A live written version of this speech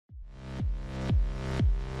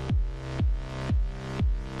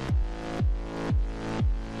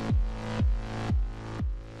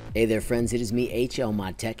Hey there friends, it is me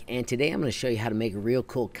HLModTech, and today I'm going to show you how to make a real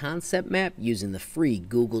cool concept map using the free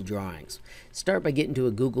Google Drawings. Start by getting to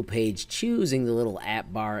a Google page, choosing the little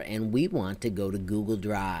app bar, and we want to go to Google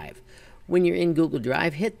Drive. When you're in Google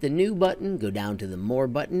Drive, hit the New button, go down to the More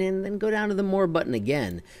button, and then go down to the More button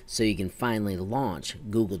again so you can finally launch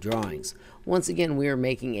Google Drawings. Once again, we are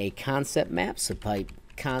making a concept map, so type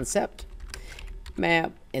concept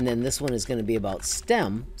map, and then this one is going to be about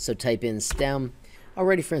STEM, so type in STEM.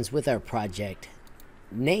 Alrighty friends, with our project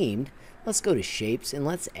named, let's go to shapes and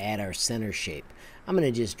let's add our center shape. I'm going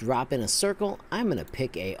to just drop in a circle. I'm going to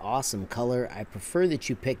pick a awesome color. I prefer that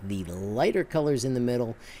you pick the lighter colors in the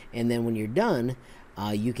middle, and then when you're done,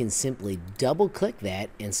 you can simply double click that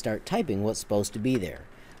and start typing what's supposed to be there.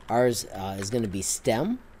 Ours is going to be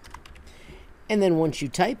STEM, and then once you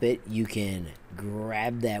type it, you can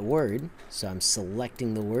grab that word. So I'm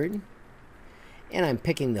selecting the word, and I'm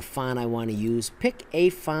picking the font I want to use. Pick a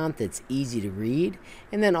font that's easy to read,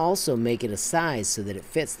 and then also make it a size so that it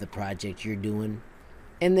fits the project you're doing.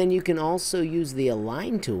 And then you can also use the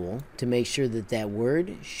Align tool to make sure that that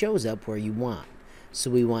word shows up where you want.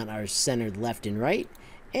 So we want ours centered left and right,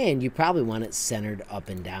 and you probably want it centered up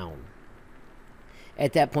and down.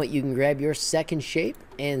 At that point, you can grab your second shape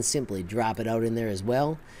and simply drop it out in there as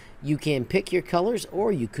well. You can pick your colors,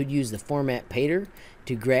 or you could use the Format Painter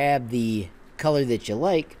to grab the color that you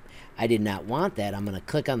like. I did not want that. I'm going to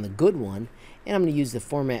click on the good one, and I'm going to use the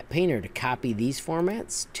Format Painter to copy these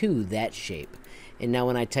formats to that shape. And now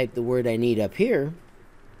when I type the word I need up here,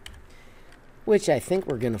 which I think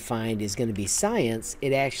we're going to find is going to be science,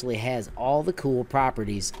 it actually has all the cool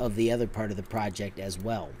properties of the other part of the project as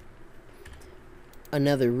well.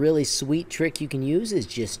 Another really sweet trick you can use is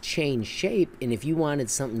just change shape, and if you wanted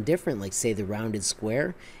something different, like say the rounded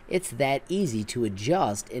square, it's that easy to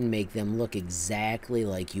adjust and make them look exactly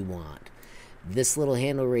like you want. This little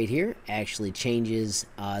handle right here actually changes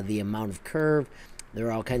the amount of curve. There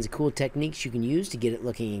are all kinds of cool techniques you can use to get it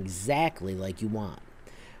looking exactly like you want.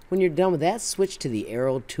 When you're done with that, switch to the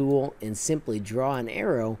arrow tool and simply draw an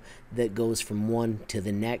arrow that goes from one to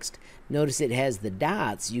the next. Notice it has the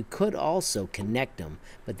dots. You could also connect them,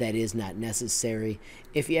 but that is not necessary.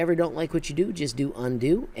 If you ever don't like what you do, just do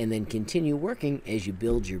undo and then continue working as you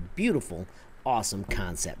build your beautiful, awesome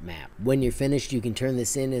concept map. When you're finished, you can turn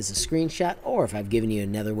this in as a screenshot, or if I've given you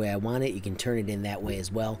another way I want it, you can turn it in that way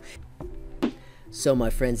as well. So my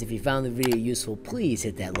friends, if you found the video useful, please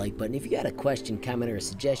hit that like button. If you got a question, comment, or a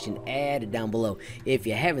suggestion, add it down below. If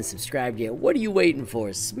you haven't subscribed yet, what are you waiting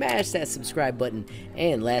for? Smash that subscribe button.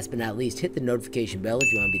 And last but not least, hit the notification bell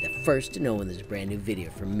if you want to be the first to know when there's a brand new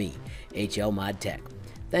video from me, HLModTech.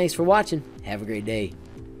 Thanks for watching. Have a great day.